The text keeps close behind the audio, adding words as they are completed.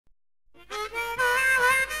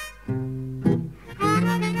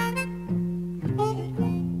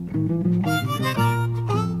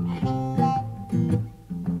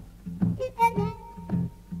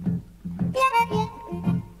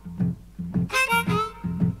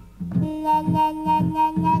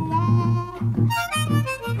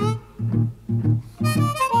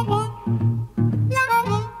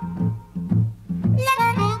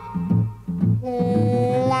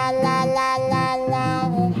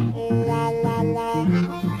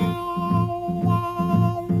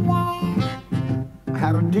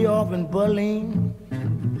off in Berlin,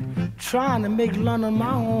 trying to make London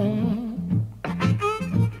my home.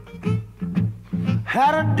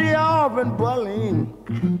 Had a day off in Berlin,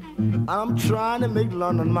 I'm trying to make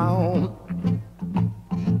London my home.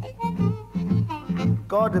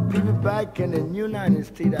 God, the people back in the United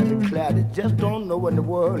States, I declare, they just don't know what in the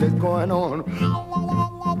world is going on.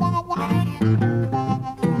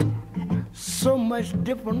 So much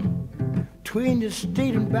different between the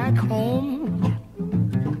state and back home.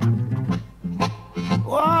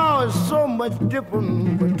 Oh, it's so much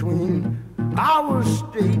different between our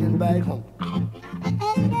state and back home.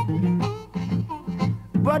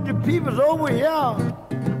 But the people's over here,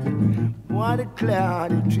 boy, I declare,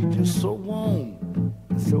 they treat you so warm,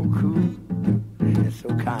 so cool, and so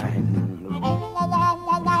kind.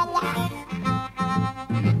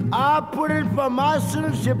 I put it for my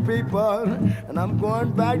citizenship people, and I'm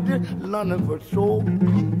going back to London for sure.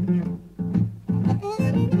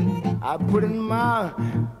 I put in my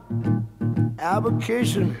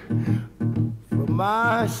application for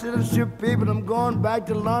my citizenship people. I'm going back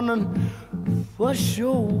to London for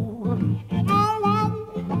sure.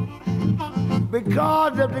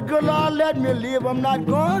 Because if the good Lord let me live, I'm not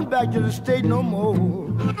going back to the state no more.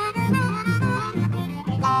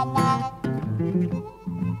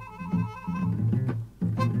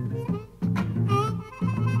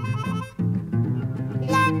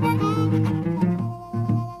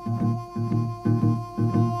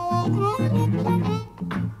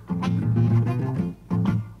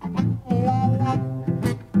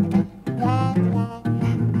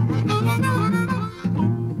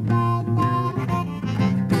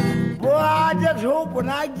 When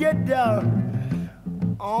I get there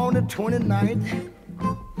on the 29th,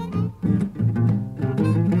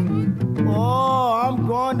 oh, I'm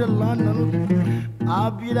going to London. I'll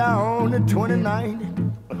be there on the 29th.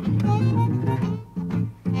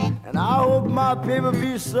 And I hope my paper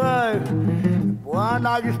be served. Boy,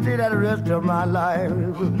 I can stay there the rest of my life.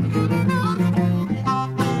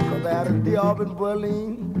 Cause I had a day off in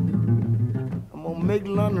Berlin. I'm gonna make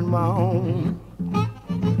London my home.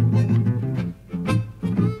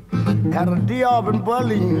 Had a day off in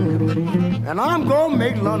Berlin, and I'm gonna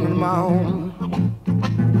make London my home.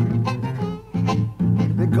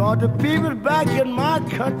 Because the people back in my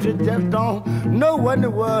country just don't know what in the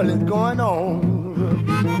world is going on.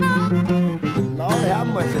 Lord have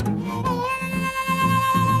mercy.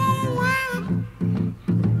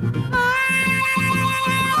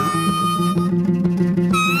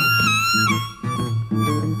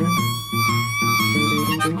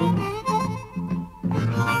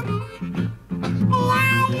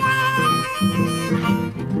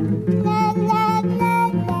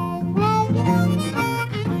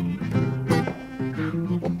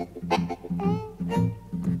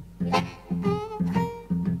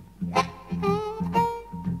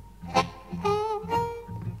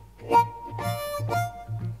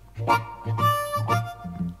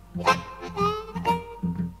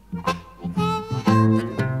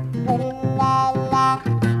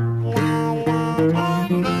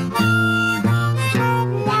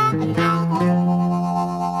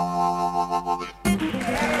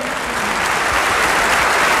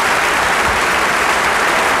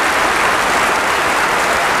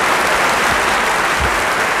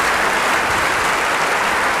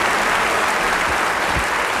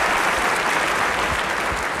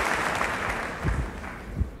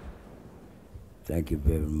 Thank you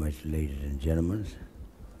very much, ladies and gentlemen.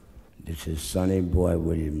 This is Sonny Boy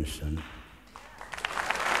Williamson.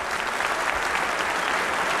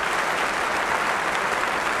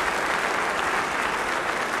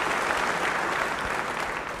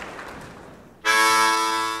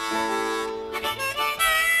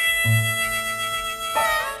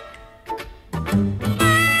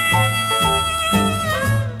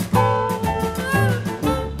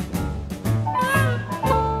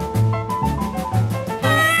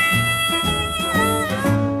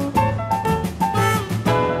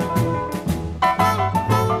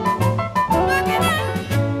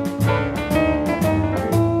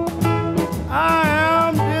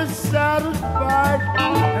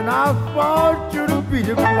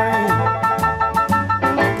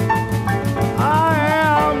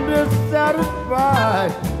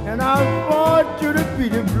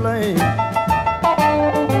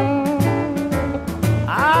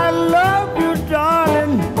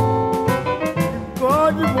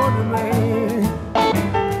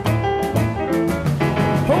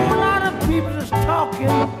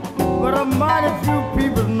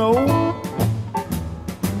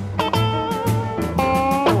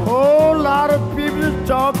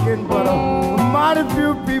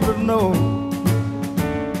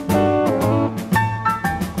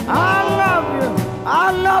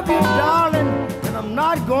 darling, and I'm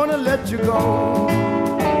not gonna let you go.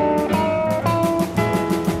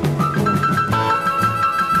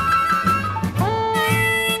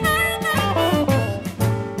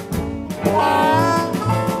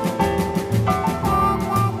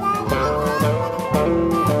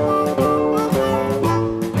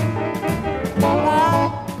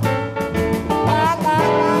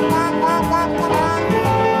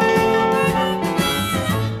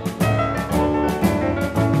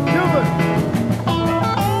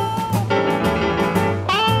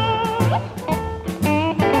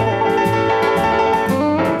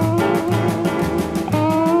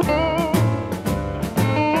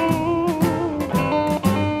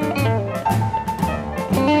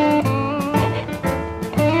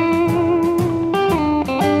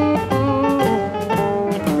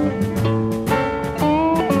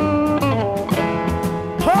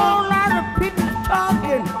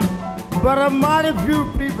 But a mighty few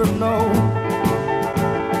people know.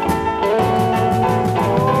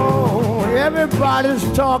 Oh, everybody's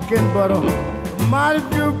talking, but a mighty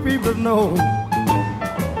few people know.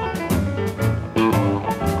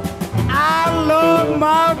 I love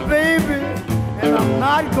my baby, and I'm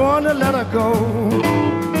not gonna let her go.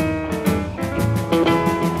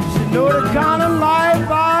 She knows the kind of life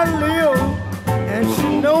I live, and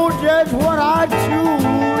she knows just what I choose.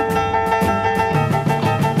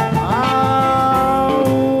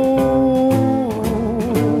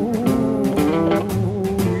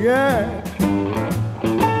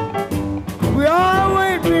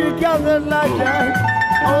 Like that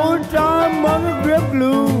old time mother grip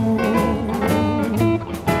blue.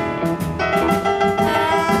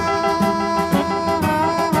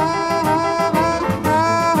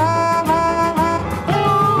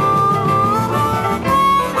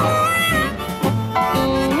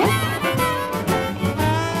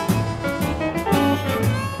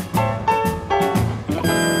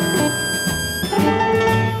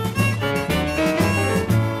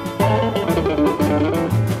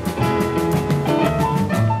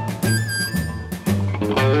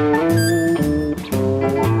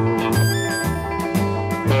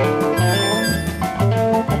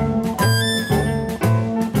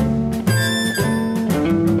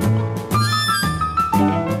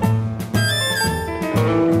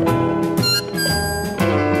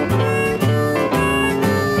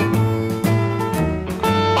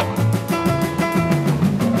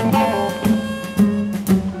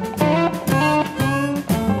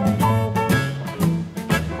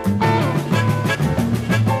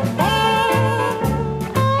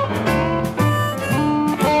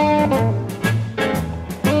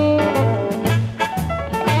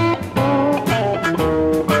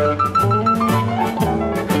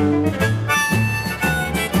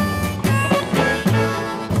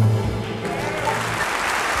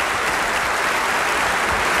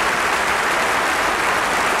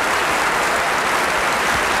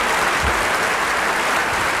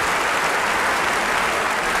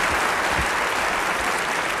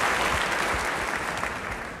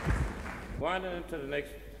 Winding into the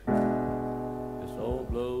next, this old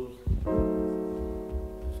blues,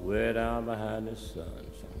 it's way down behind the sun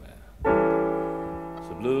somewhere. It's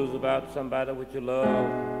the blues about somebody which you love,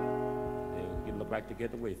 you look like to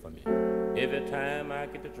get away from you. Every time I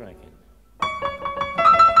get to drinking.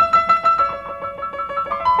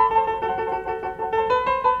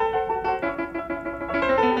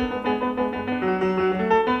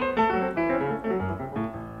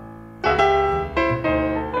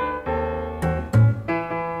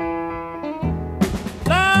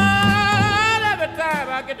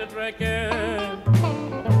 Drinking,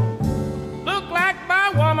 look like my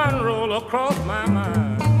woman roll across my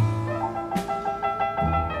mind.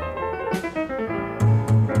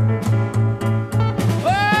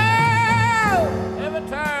 Oh, every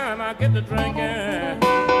time I get to drinking,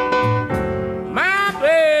 my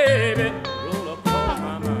baby roll across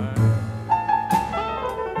my mind.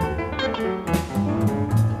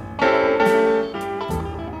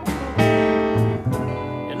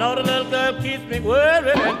 You know the little girl keeps me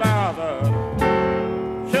worried and bothered.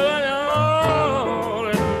 Sure, all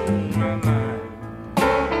in my mind.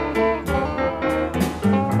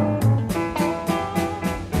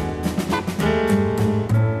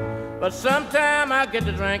 But sometime I get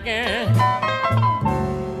to drinking.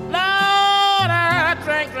 Lord, I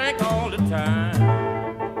drink all the time.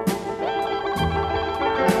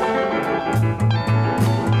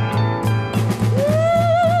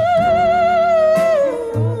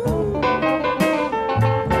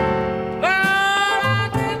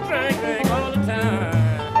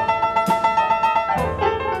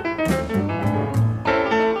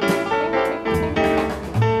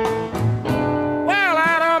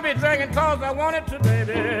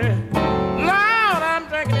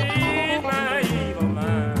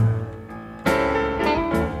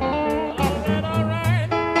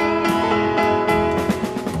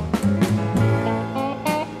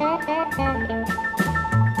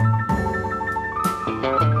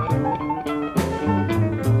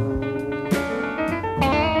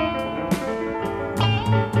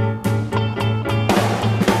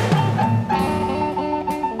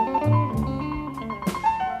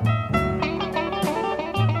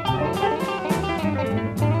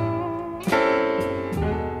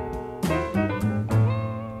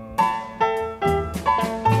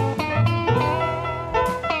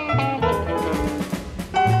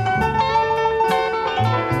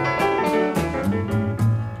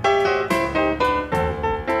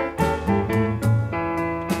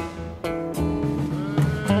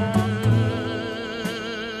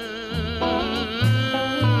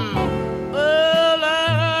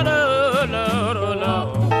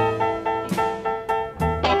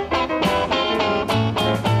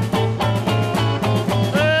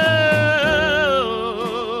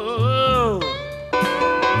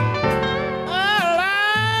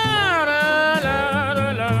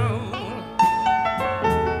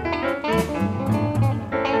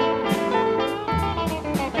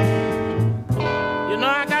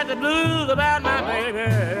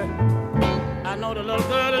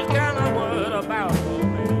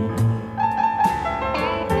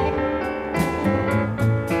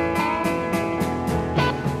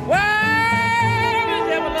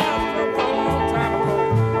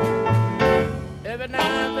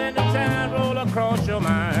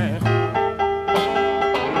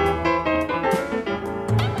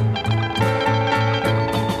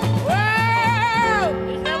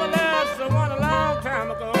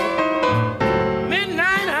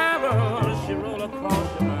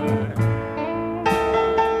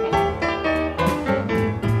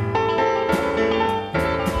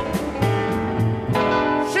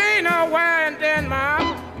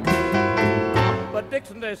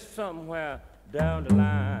 fixing this somewhere down the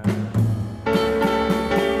line.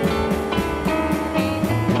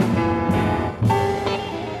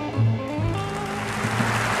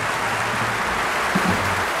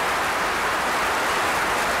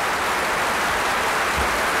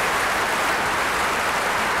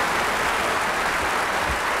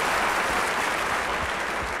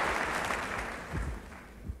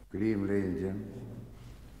 Good evening, ladies and gentlemen.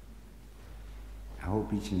 I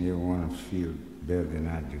hope each and every one of us feel better than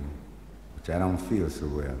I do, which I don't feel so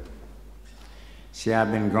well. See,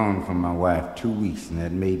 I've been gone from my wife 2 weeks, and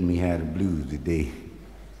that made me have the blues today.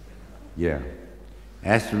 Yeah,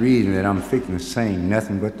 that's the reason that I'm fixing to sing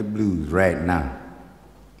nothing but the blues right now.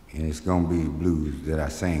 And it's gonna be the blues that I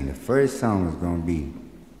sing. The first song is gonna be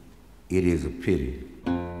 "It Is a Pity."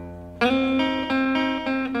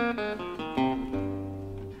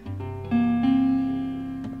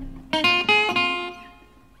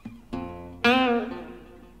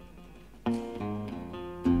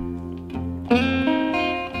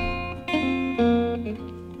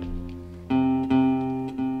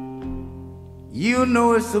 You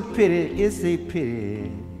know it's a pity, it's a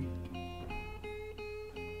pity.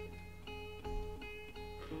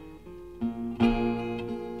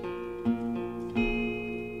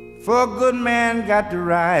 For a good man got to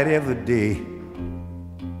ride every day.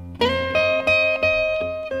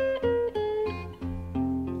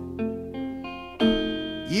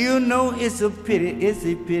 You know it's a pity, it's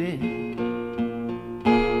a pity.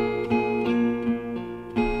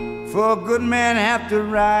 For a good man have to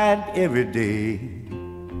ride every day.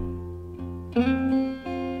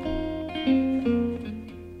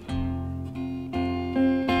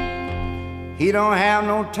 He don't have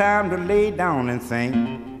no time to lay down and think.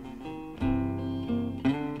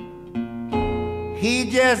 He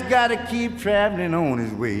just gotta keep traveling on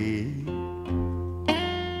his way.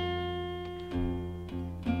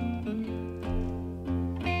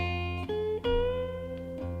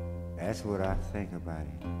 That's what I think about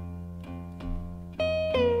it.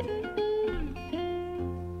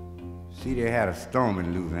 See, they had a storm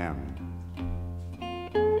in Louisiana.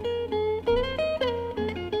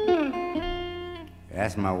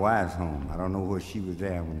 That's my wife's home. I don't know where she was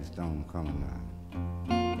there when the storm come now.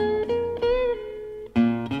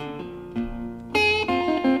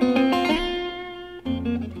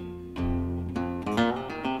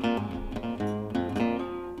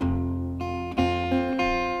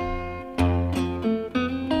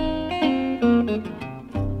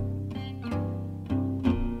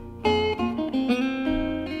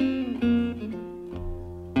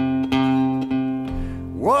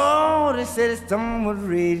 Said the storm was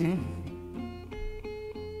raging.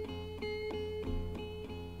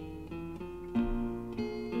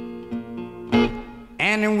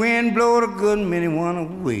 And the wind blowed a good many one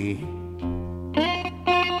away.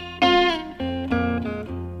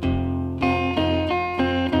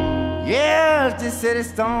 Yes, they said the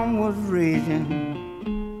storm was raging.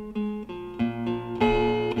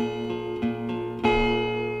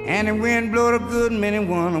 And the wind blowed a good many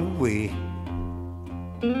one away.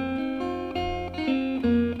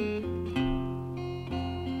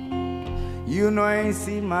 You know I ain't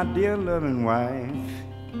seen my dear loving wife,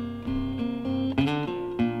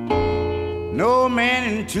 no man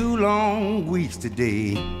in 2 long weeks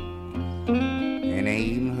today, and I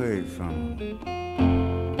ain't even heard from her.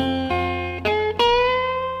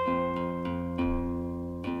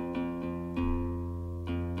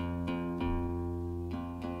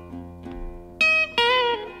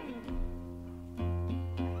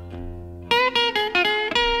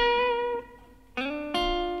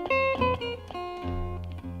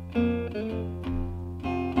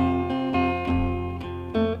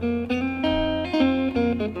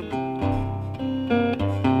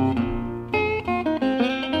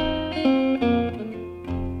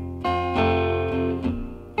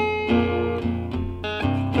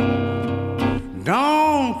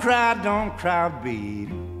 Don't cry, baby.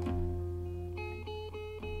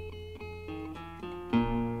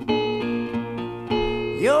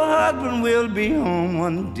 Your husband will be home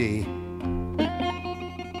one day.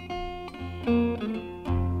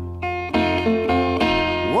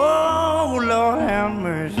 Whoa, Lord have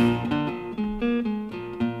mercy.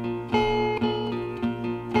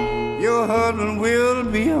 Your husband will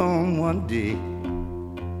be home one day.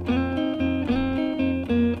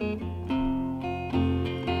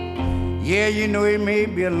 Yeah, you know it may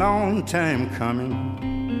be a long time coming.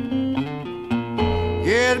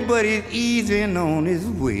 Yeah, but he's easing on his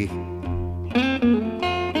way.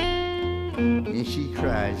 And she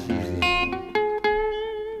cried, she said,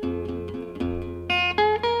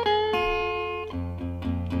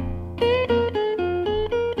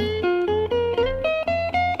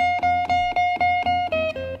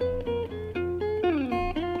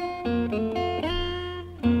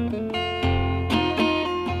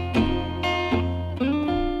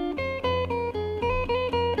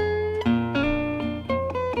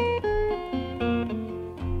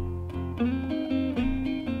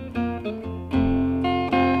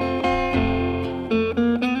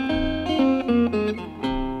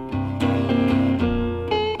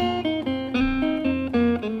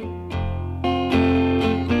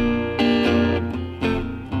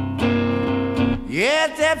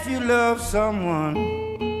 love someone,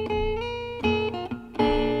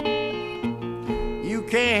 you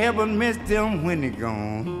can't help but miss them when they're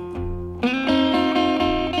gone.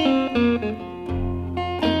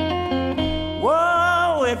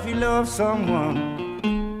 Whoa, if you love someone,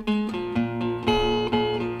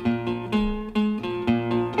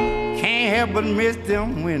 can't help but miss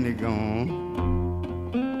them when they're gone.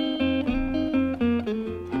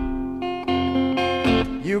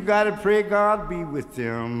 You gotta pray God be with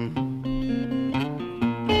them,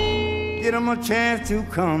 get them a chance to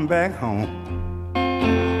come back home.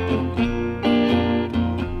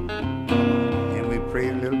 And we pray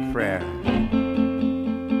a little prayer.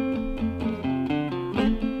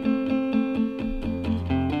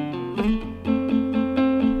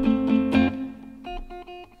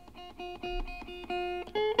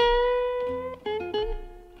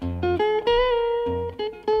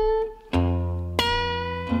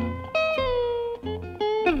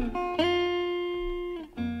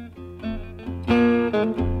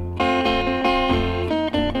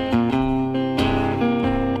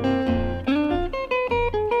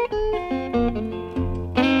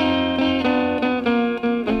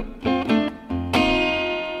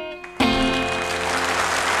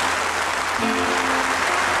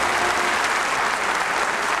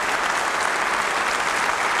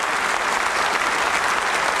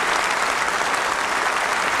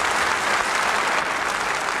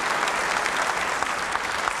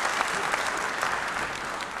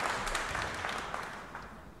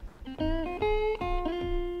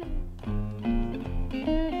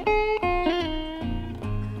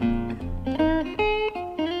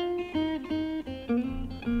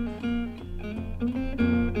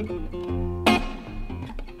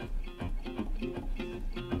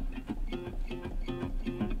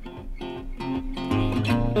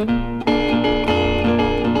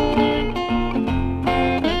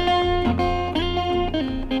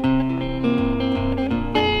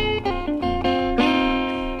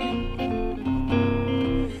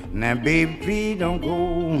 Now baby, please don't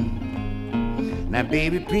go. Now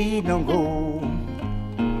baby, please don't go.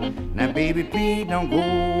 Now baby, please don't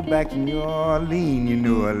go back to New Orleans. You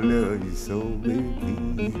know I love you so, baby,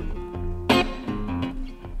 please.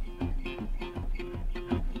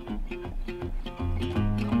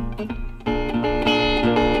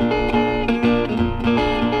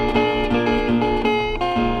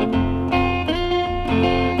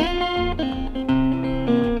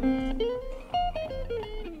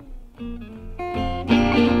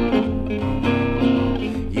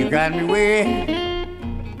 Got me way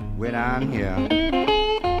down here,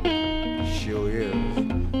 sure is.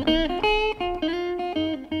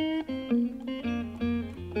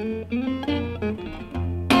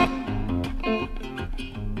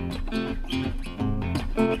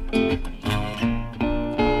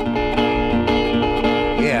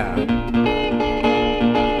 Yeah.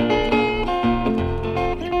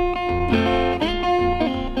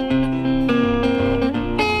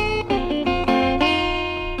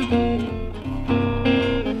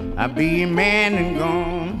 I be a man and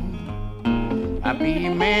gone, I be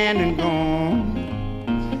a man and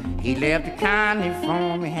gone. He left the county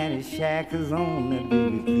for me, had his shackles on. Now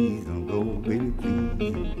baby, please don't go, baby,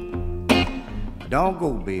 please. Don't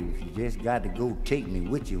go, baby, you just got to go. Take me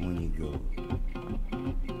with you when you go.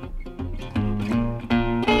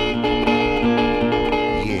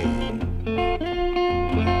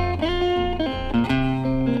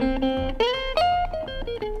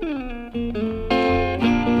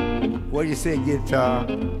 What do you say, guitar?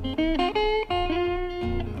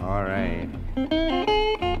 All right.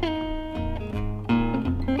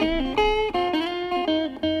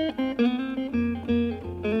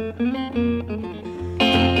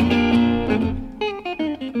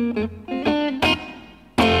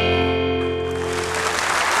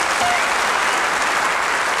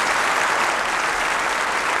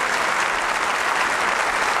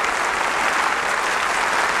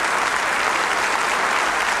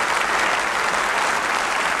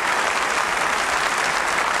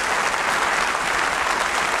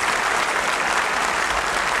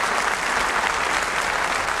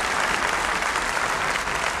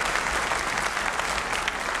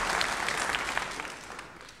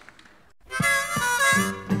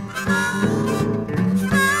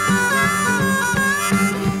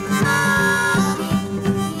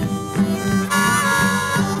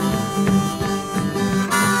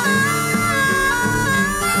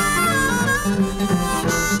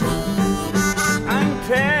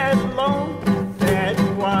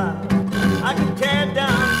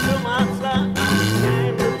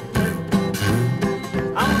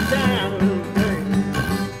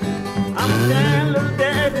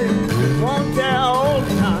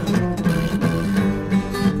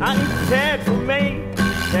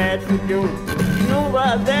 to do. You know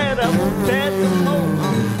about that, I won't tell no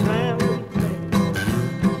more.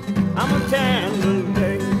 I'm a tan little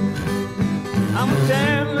daddy. I'm a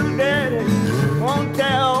tan little daddy. Won't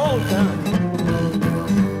tell all time.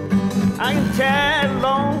 I can tie it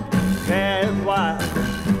long, tie it wide.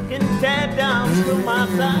 Can tie it down to my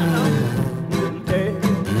side.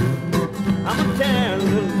 I'm a tan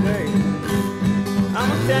little daddy. I'm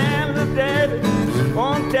a tan little daddy.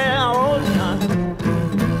 Won't tell all the time.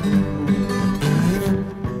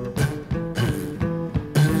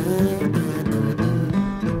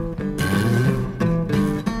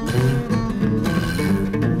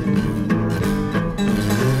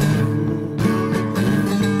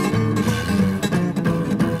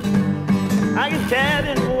 I can tie it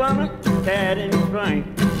in the winter, tie it in the spring.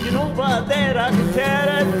 You know about that, I can tie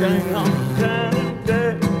that thing.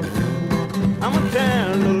 I'm a tan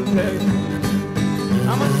little daddy.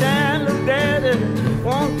 I'm a tan little daddy.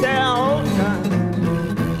 Won't tie all the time.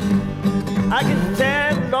 I can tie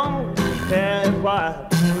it long, tie it wide.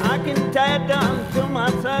 I can tie it down to my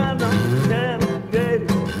side. I'm a tan little daddy.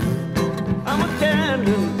 I'm a tan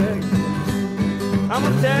little daddy. I'm a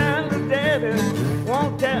tan little daddy.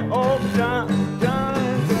 Won't tie all the time.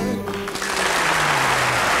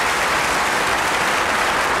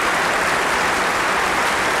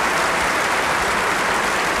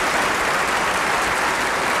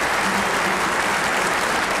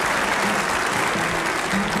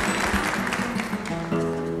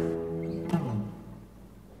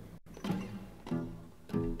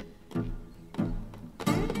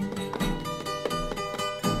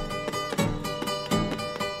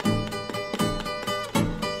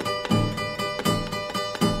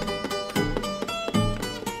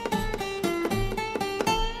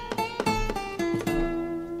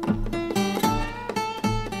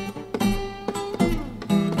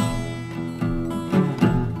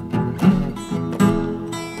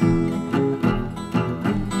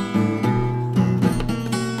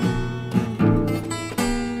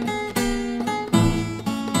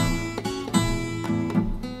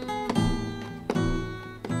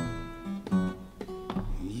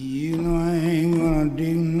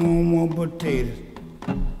 Potatoes.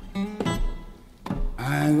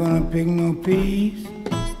 I ain't gonna pick no peas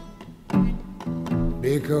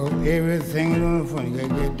because everything is on the front. You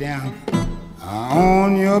gotta get down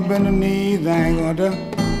on your bending knees. I ain't gonna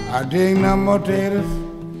I dig no potatoes.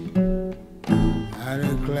 I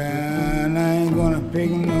declare I ain't gonna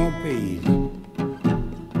pick no peas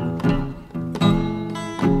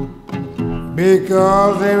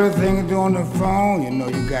because everything is on the phone. You know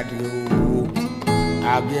you got to go.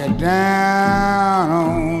 I'll get down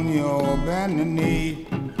on your bending knee.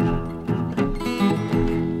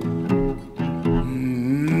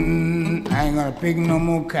 I ain't gonna pick no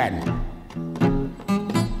more cotton.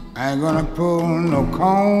 I ain't gonna pull no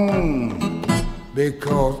cone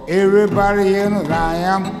because everybody here knows I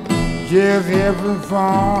am just here for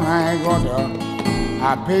fun. I ain't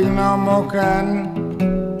gonna pick no more cotton.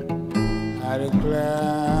 I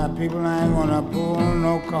declare people I ain't gonna pull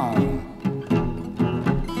no cone.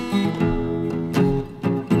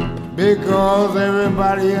 Because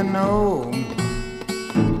everybody you know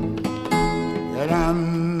that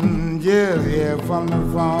I'm just here from the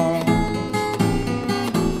phone.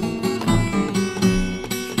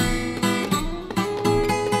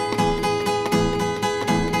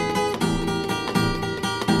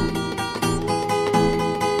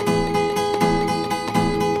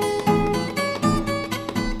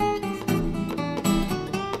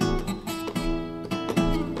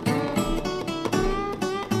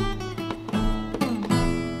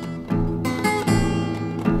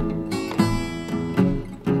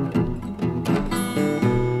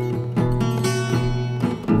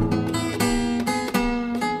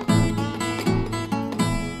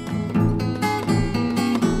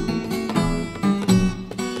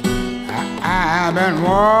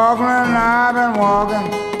 I've been walking,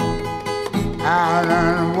 I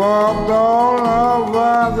done walked all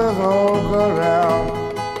over this old corral.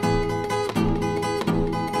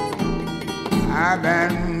 I've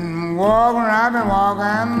been walking,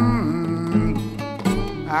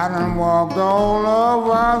 I done walked all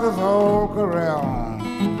over this old corral.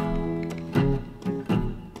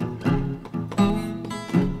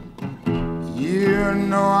 You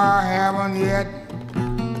know I haven't yet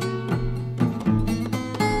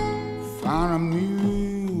found a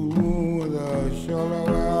mule with a shoulder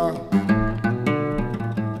well.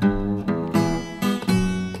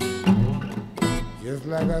 Just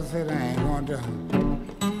like I said, I ain't going to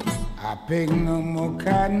pick no more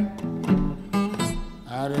cotton.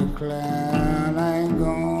 I declare I ain't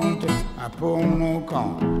going to pull no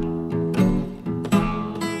corn.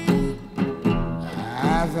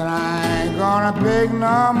 said, I ain't gonna pick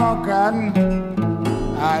no more cotton.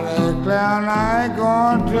 I declare I ain't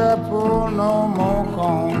gonna pull no more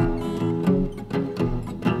corn.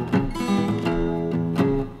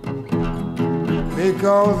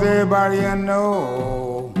 Because everybody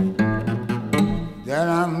know that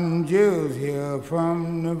I'm just here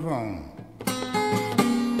from the phone.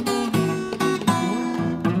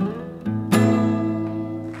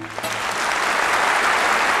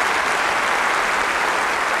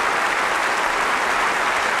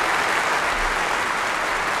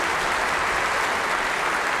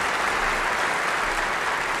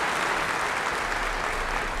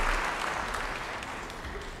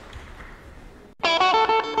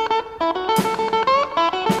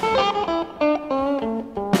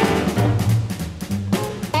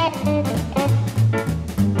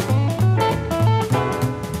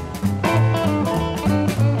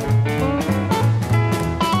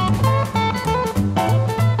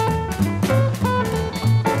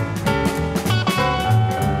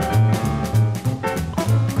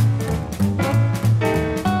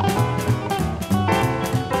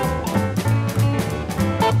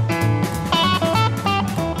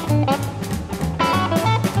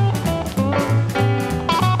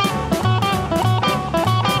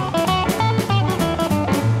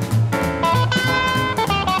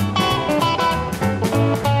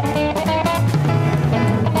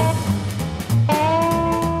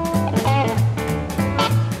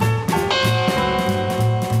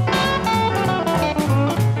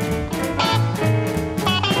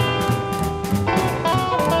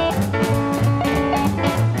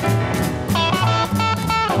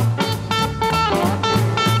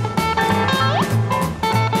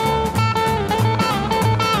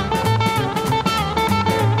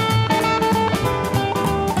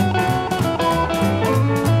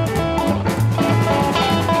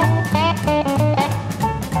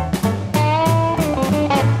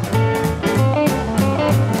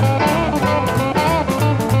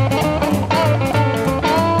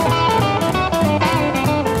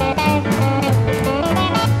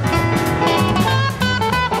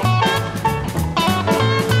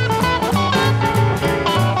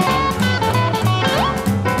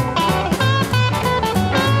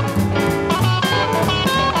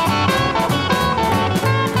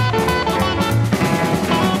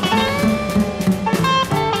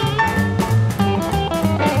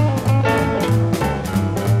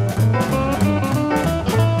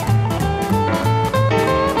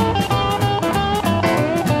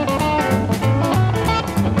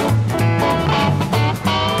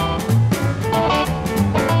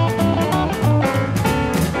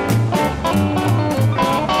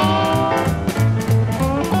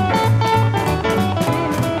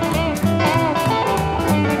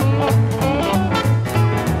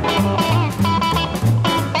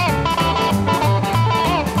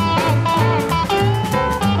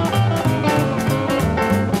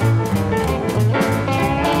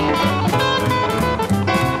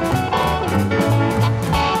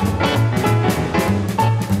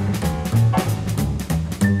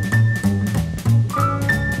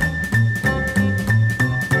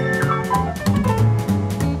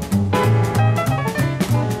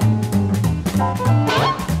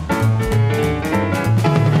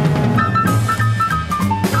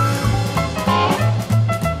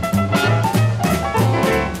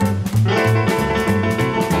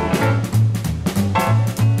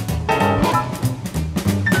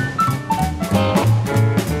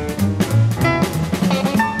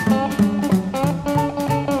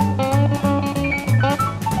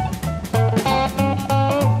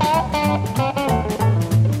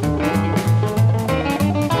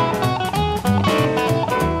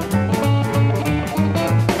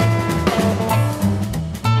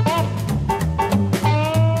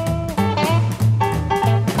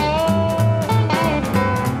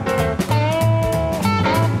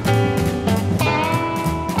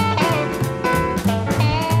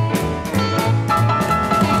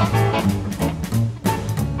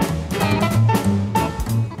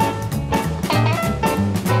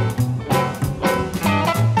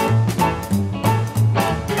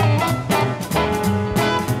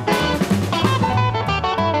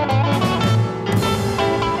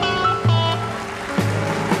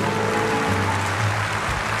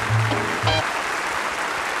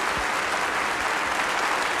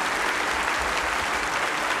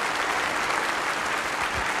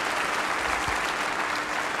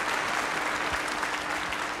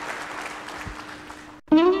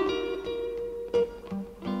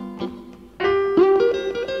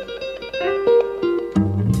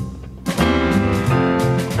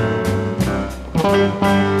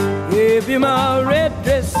 If you're my red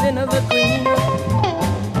red dress into the green,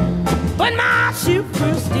 but my ship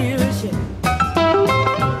will still ship.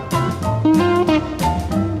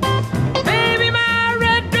 Baby, my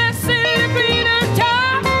red dress in the green and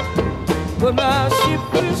top, but my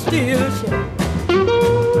ship will still ship.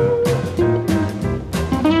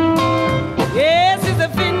 Yes, it's a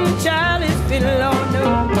fin child, it's fiddle on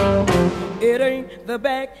no. It ain't the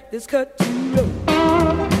back that's cut too low.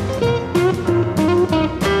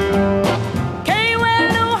 Can't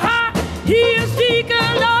wear no high heels,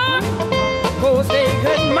 deacon, Lord, 'cause they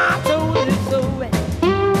hurt my toes so bad.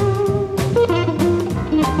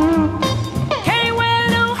 Can't wear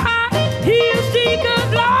no high heels, deacon,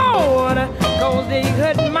 Lord, 'cause they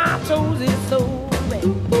hurt my toes so bad.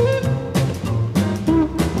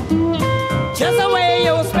 Just wear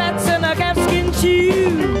your spats and a calfskin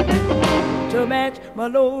shoe to match my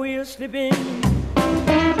low heel slipping.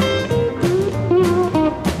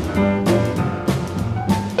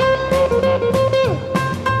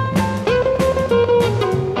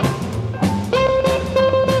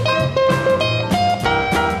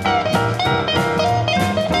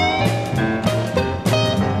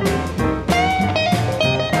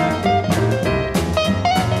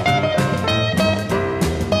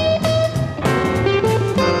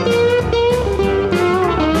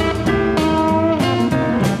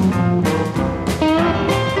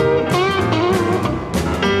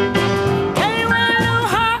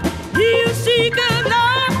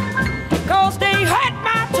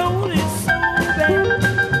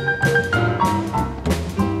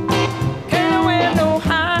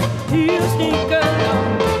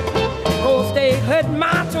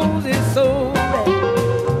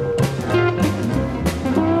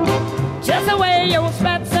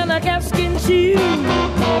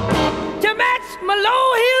 To match my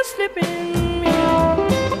low heel slipping.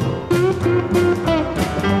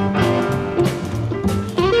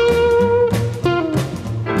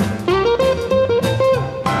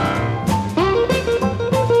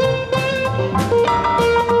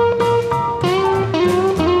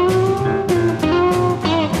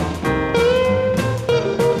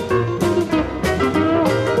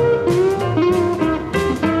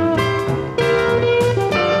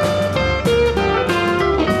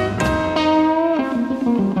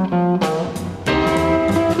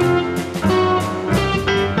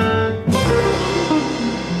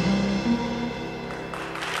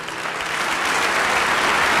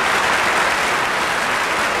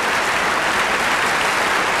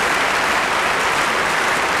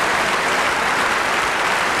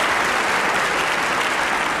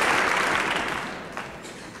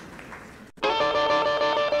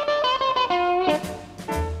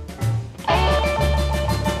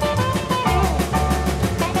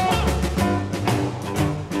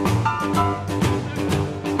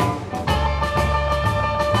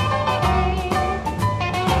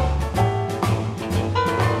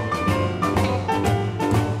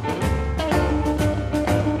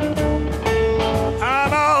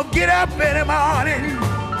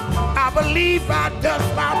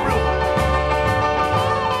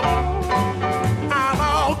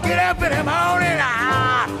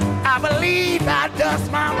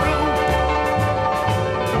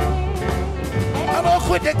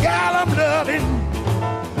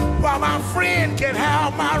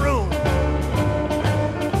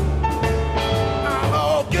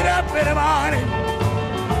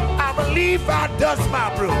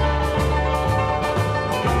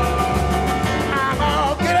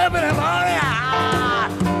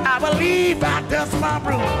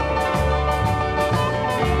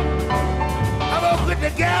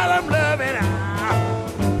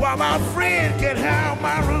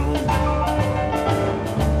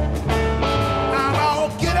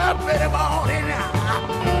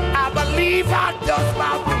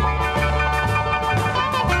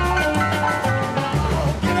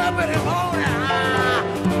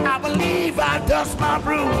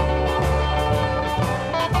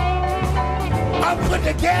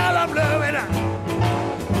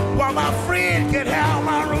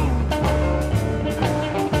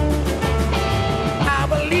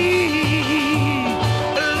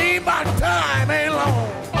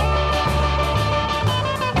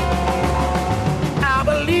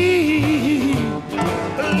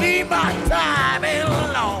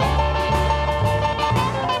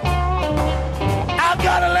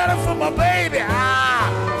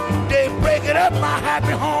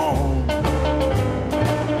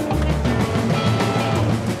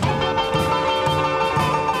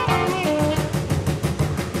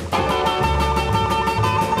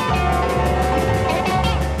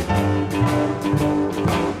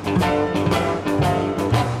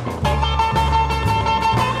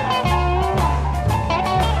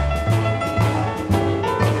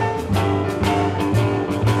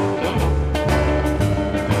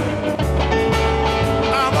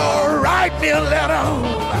 a letter,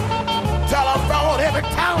 telephone every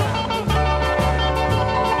town.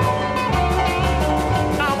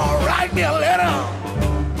 I'm gonna write me a letter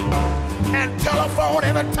and telephone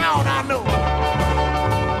every town I know.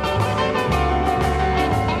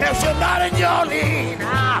 If she's not in your league,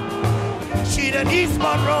 she's in East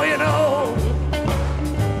Monroe, you know.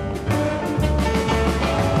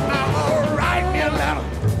 I'm gonna write me a letter,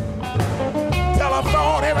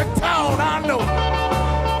 telephone every town I know.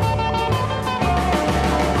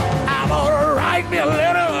 I'm gonna write me a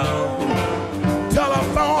letter,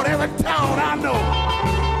 telephone every town I know.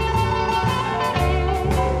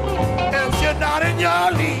 If she's not in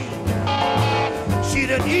your league, she's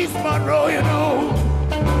in East Monroe, you know.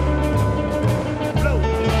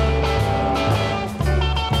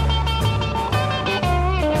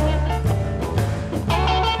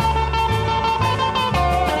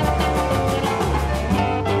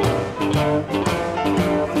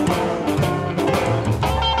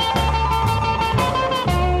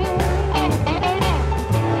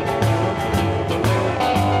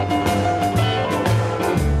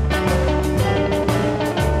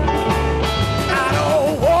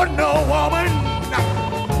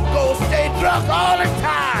 All the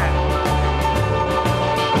time.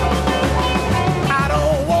 I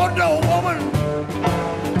don't want no woman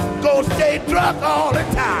go stay drunk all the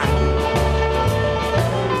time.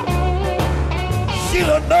 She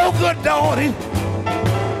look no good, don't it?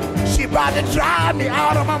 She about to drive me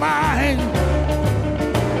out of my mind.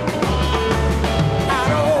 I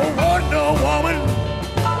don't want no woman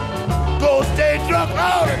go stay drunk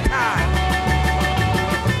all the time.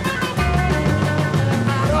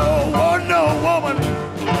 No woman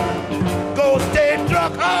go stay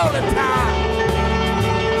drunk all the time.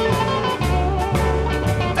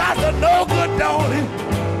 That's a no good, don't it?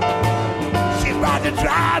 She about to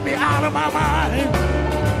drive me out of my mind.